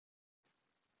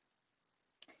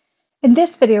In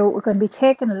this video, we're going to be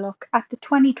taking a look at the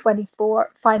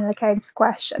 2024 Final Accounts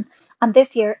question, and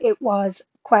this year it was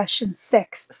question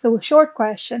 6, so a short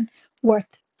question worth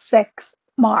 6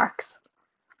 marks.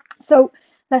 So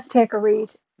let's take a read.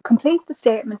 Complete the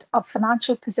statement of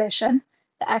financial position,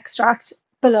 the extract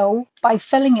below, by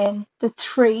filling in the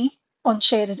 3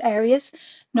 unshaded areas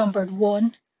numbered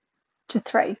 1 to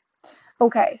 3.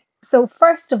 Okay, so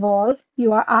first of all,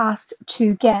 you are asked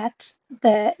to get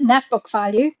the net book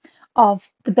value of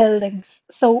the buildings.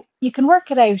 So you can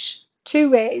work it out two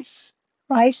ways,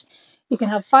 right? You can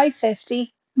have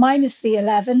 550 minus the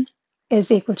 11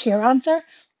 is equal to your answer,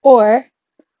 or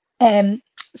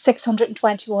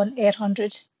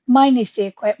 621,800 minus the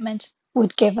equipment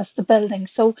would give us the building.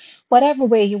 So whatever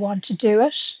way you want to do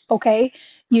it, okay,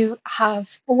 you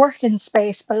have a working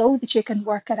space below that you can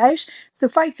work it out. So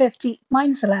 550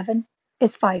 minus 11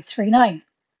 is 539.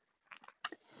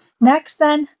 Next,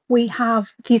 then we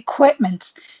have the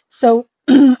equipment. So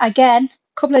again, a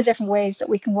couple of different ways that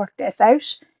we can work this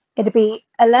out. It'd be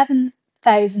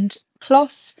 11,000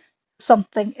 plus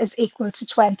something is equal to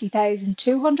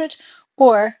 20,200,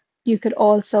 or you could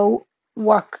also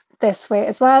work this way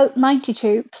as well.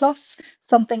 92 plus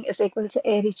something is equal to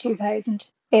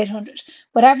 82,800.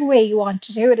 Whatever way you want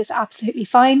to do it is absolutely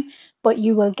fine, but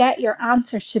you will get your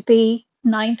answer to be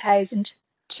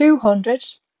 9,200.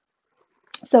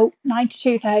 So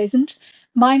 92,000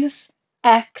 minus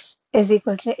x is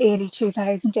equal to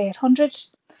 82,800.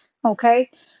 Okay,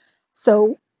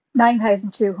 so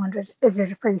 9,200 is your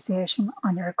depreciation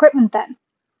on your equipment then.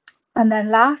 And then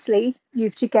lastly, you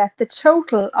have to get the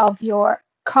total of your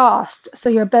cost, so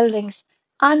your buildings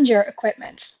and your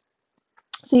equipment.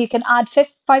 So you can add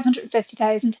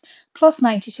 550,000 plus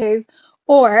 92,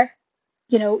 or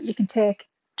you can take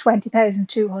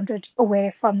 20,200 away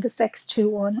from the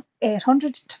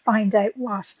 621,800 to find out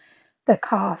what the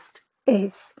cost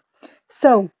is.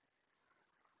 So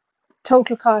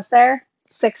total cost there,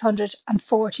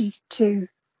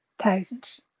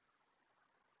 642,000.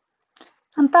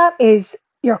 And that is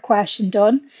your question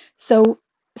done. So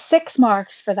 6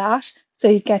 marks for that. So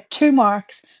you get 2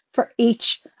 marks for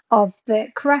each of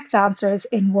the correct answers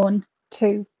in 1,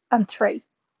 2, and 3.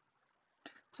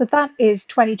 So that is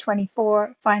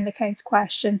 2024 Final Accounts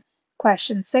question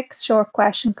 6, short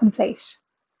question complete.